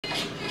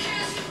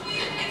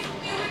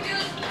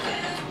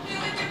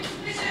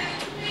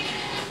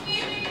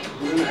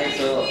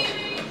So,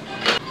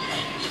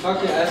 how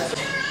can I ask?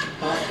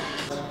 Huh?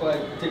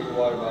 Take a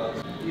water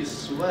bottle. You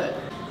sweat.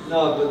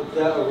 No, but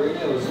that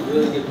arena was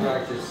really good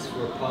practice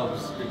for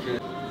pubs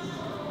because.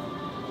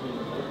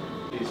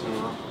 Decent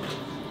off.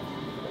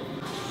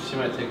 You see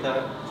my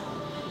TikTok?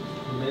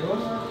 Maybe what?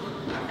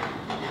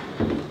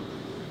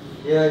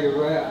 Yeah, you're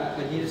right.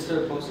 I need to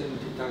start posting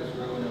TikToks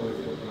right when I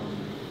wake up.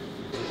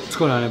 What's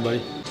going on,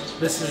 everybody?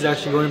 This is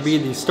actually going to be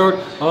the start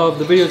of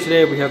the video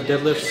today. We have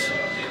deadlifts.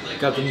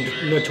 Got the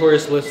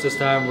notorious lifts this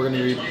time. We're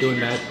going to be doing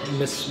that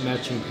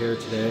mismatching pair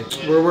today.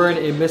 We're wearing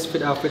a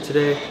Misfit outfit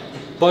today.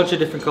 Bunch of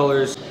different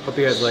colors. Hope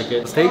you guys like it.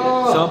 Let's take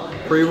some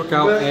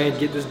pre-workout and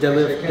get this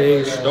deadlift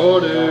day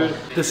started.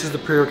 This is the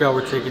pre-workout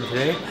we're taking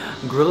today.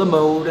 Gorilla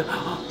mode,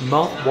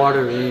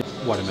 mouth-watering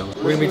watermelon.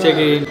 We're gonna be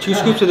taking 2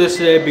 scoops of this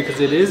today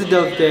because it is a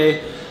deadlift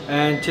day.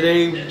 And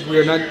today we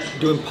are not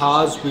doing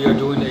pause. We are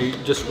doing a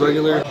just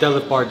regular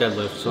deadlift bar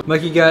deadlift. So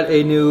Mikey got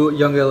a new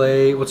Young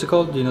LA. What's it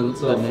called? Do you know it's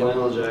the a name?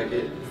 flannel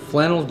jacket.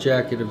 Flannel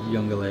jacket of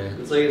Young LA.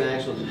 It's like an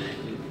actual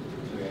jacket.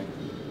 Okay.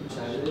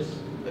 Size it is?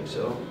 Like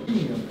so.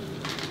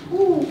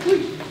 Ooh,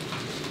 wait.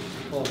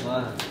 Oh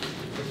man.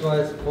 That's why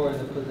it's important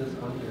to put this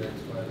under.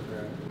 That's why I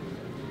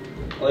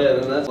grabbed. Oh yeah,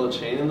 then that's a little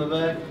chain in the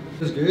back.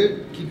 It's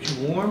good. Keeps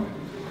you warm.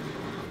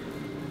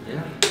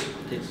 Yeah.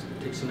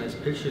 Take some nice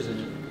pictures in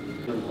it.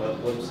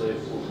 Website.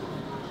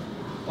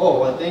 Oh,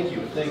 well, thank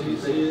you. Thank you.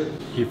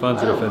 He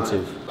finds it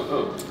offensive.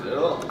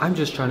 Oh, I'm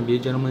just trying to be a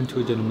gentleman to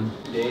a gentleman.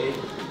 day,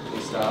 we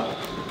stop.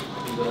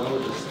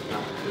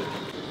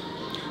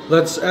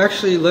 Let's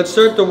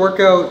start the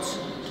workout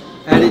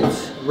at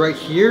it right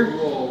here.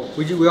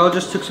 We all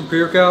just took some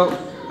pre-workout.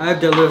 I have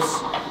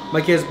deadlifts.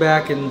 Mikey has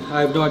back, and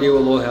I have no idea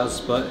what Lowell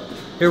has, but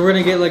here we're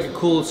gonna get like a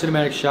cool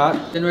cinematic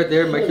shot. Then right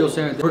there, Mikey will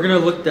stand right there. We're gonna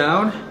look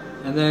down,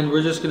 and then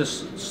we're just gonna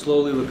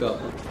slowly look up.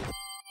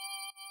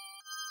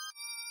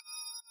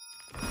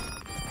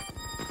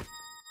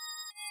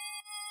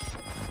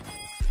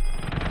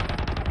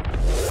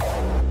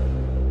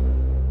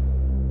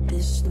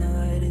 This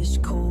night is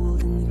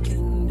cold in the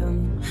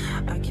kingdom.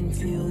 I can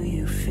feel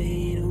you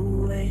fade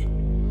away.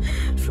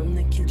 From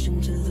the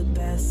kitchen to the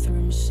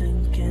bathroom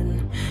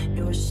sinking.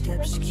 Your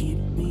steps keep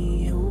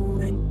me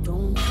awake.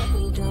 Don't cut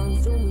me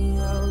down, throw me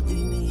out.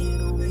 Leave me here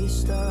to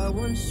waste. I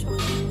once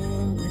was a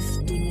man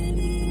with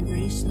dignity and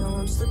grace. Now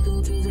I'm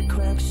slipping through the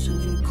cracks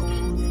of your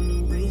cold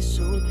embrace.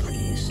 So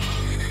please,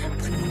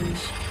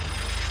 please,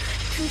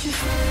 could you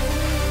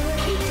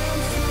find me down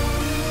for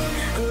me?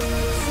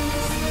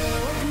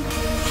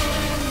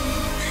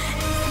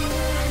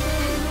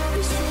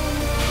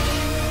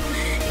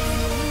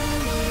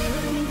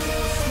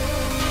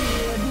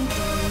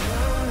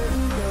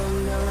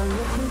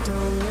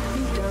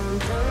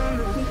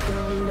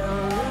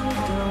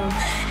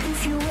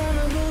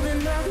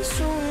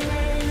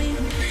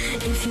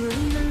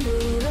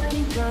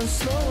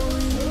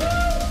 Slowly,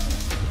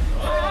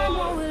 I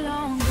know we're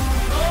long gone.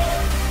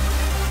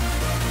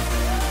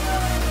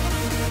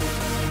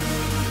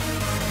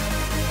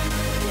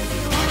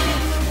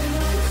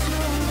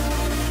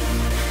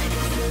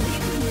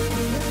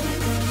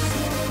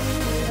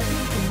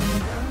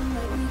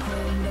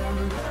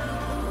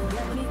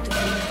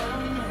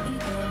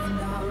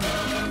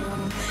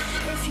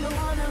 If you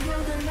wanna go,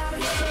 then I'll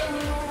be so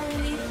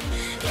lonely.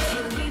 If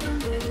you're leaving,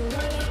 baby,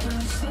 let me down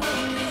slowly.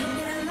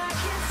 And I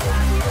can't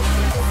find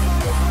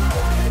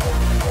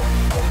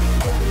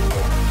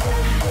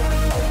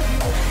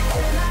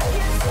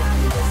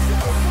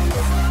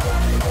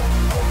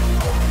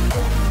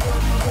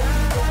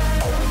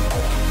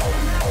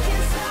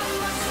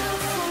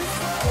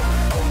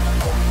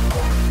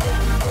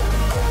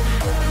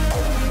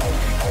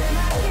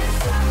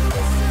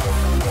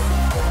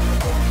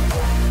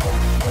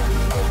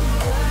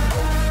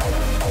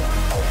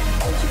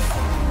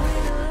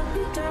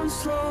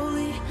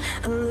slowly,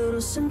 a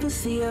little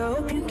sympathy, I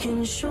hope you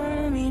can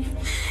show me.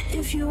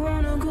 If you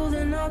wanna go,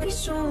 then I'll be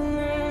so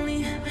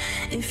lonely.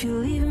 If you're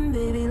leaving,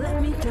 baby,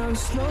 let me down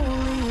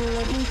slowly,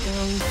 let me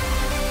down.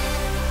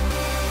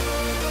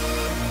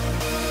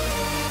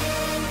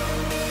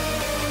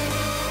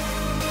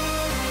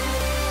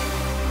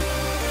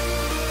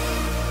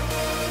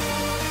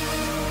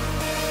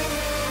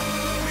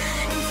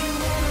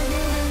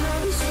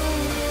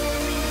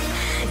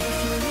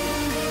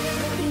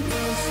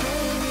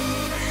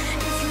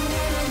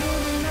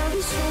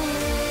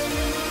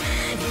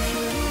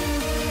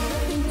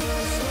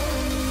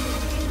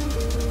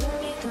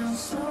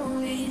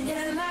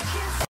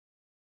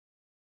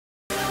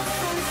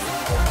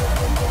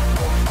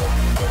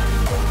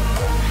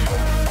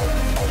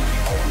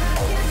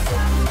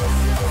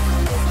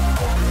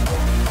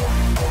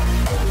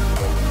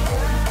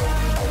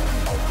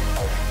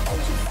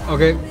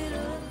 Okay,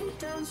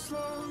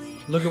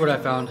 look at what I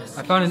found.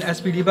 I found an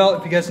SPD belt.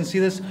 If you guys can see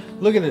this,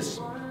 look at this.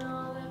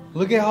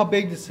 Look at how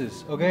big this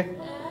is, okay?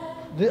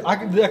 I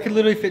could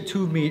literally fit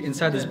 2 of me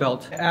inside this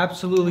belt. I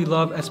absolutely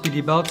love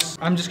SPD belts.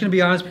 I'm just gonna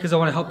be honest because I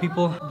wanna help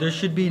people. There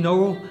should be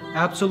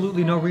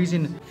absolutely no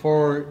reason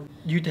for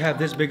you to have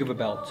this big of a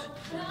belt.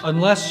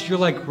 Unless you're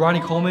like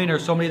Ronnie Coleman or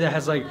somebody that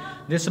has like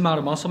this amount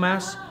of muscle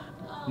mass.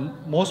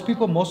 Most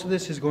people, most of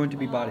this is going to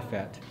be body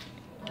fat.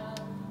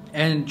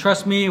 And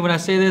trust me when I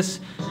say this,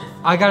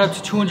 I got up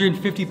to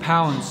 250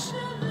 pounds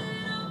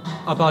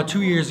about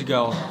 2 years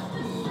ago.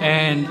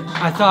 And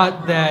I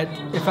thought that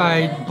if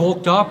I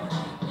bulked up,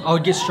 I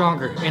would get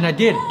stronger. And I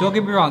did, don't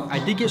get me wrong, I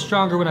did get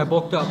stronger when I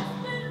bulked up.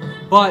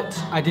 But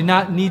I did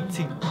not need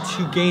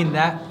to gain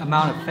that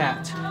amount of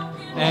fat.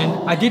 And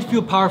I did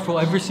feel powerful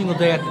every single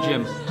day at the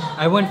gym.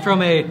 I went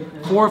from a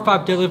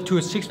 405 deadlift to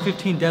a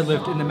 615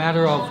 deadlift in the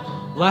matter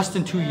of less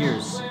than 2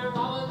 years.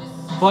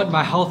 But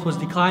my health was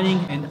declining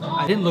and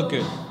I didn't look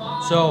good.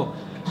 So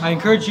I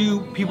encourage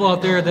you people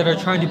out there that are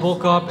trying to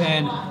bulk up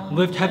and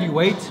lift heavy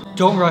weight,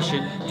 don't rush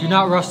it. Do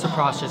not rush the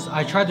process.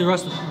 I tried to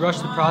rush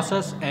the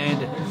process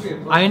and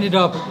I ended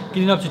up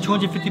getting up to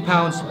 250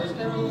 pounds,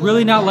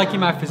 really not liking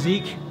my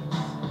physique.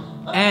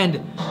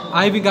 And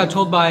I even got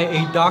told by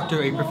a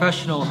doctor, a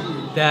professional,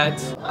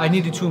 that I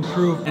needed to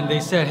improve. And they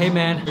said, hey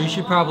man, you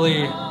should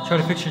probably try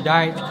to fix your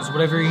diet because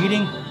whatever you're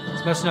eating,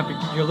 it's messing up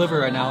your liver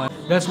right now.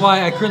 And that's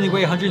why I currently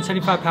weigh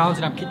 175 pounds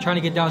and I'm trying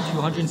to get down to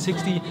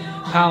 160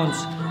 pounds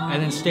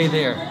and then stay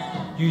there.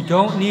 You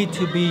don't need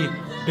to be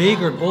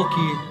big or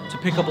bulky to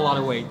pick up a lot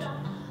of weight.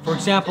 For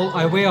example,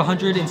 I weigh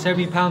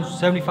 175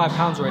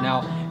 pounds right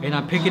now and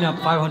I'm picking up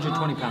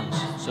 520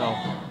 pounds. So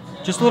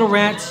just a little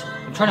rant.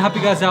 I'm trying to help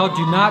you guys out.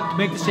 Do not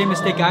make the same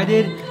mistake I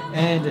did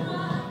and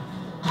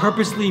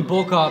purposely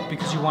bulk up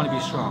because you want to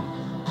be strong.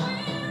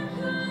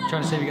 I'm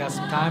trying to save you guys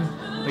some time,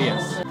 but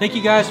yes. Thank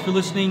you guys for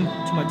listening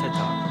to my TED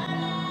Talk.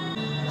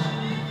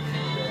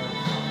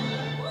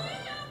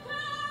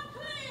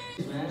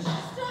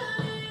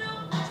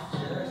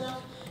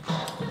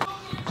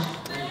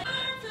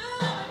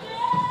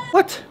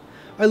 What?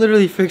 I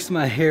literally fixed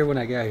my hair when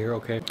I got here,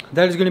 okay.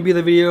 That is going to be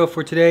the video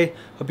for today.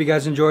 Hope you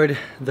guys enjoyed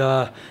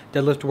the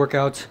deadlift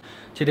workout.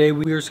 Today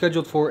we were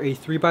scheduled for a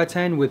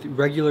 3x10 with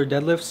regular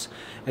deadlifts,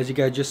 as you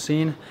guys just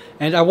seen.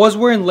 And I was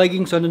wearing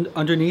leggings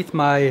underneath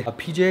my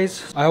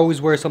PJs. I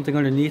always wear something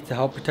underneath to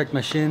help protect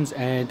my shins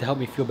and to help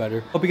me feel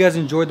better. Hope you guys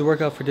enjoyed the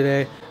workout for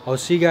today. I'll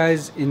see you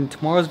guys in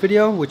tomorrow's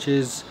video, which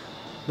is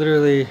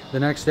literally the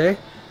next day.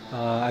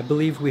 I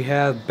believe we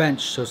have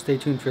bench, so stay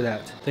tuned for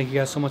that. Thank you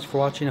guys so much for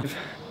watching.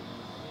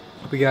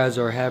 Hope you guys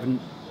are having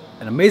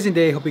an amazing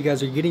day. Hope you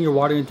guys are getting your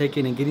water intake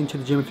in and getting to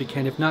the gym if you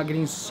can. If not,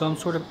 getting some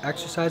sort of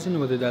exercise in,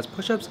 whether that's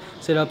push-ups,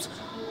 sit-ups,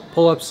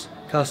 pull-ups,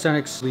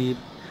 calisthenics. Leave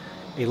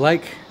a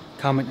like,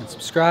 comment, and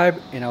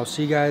subscribe. And I'll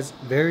see you guys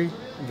very,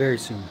 very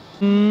soon.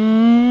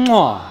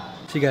 Mwah!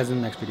 See you guys in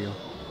the next video.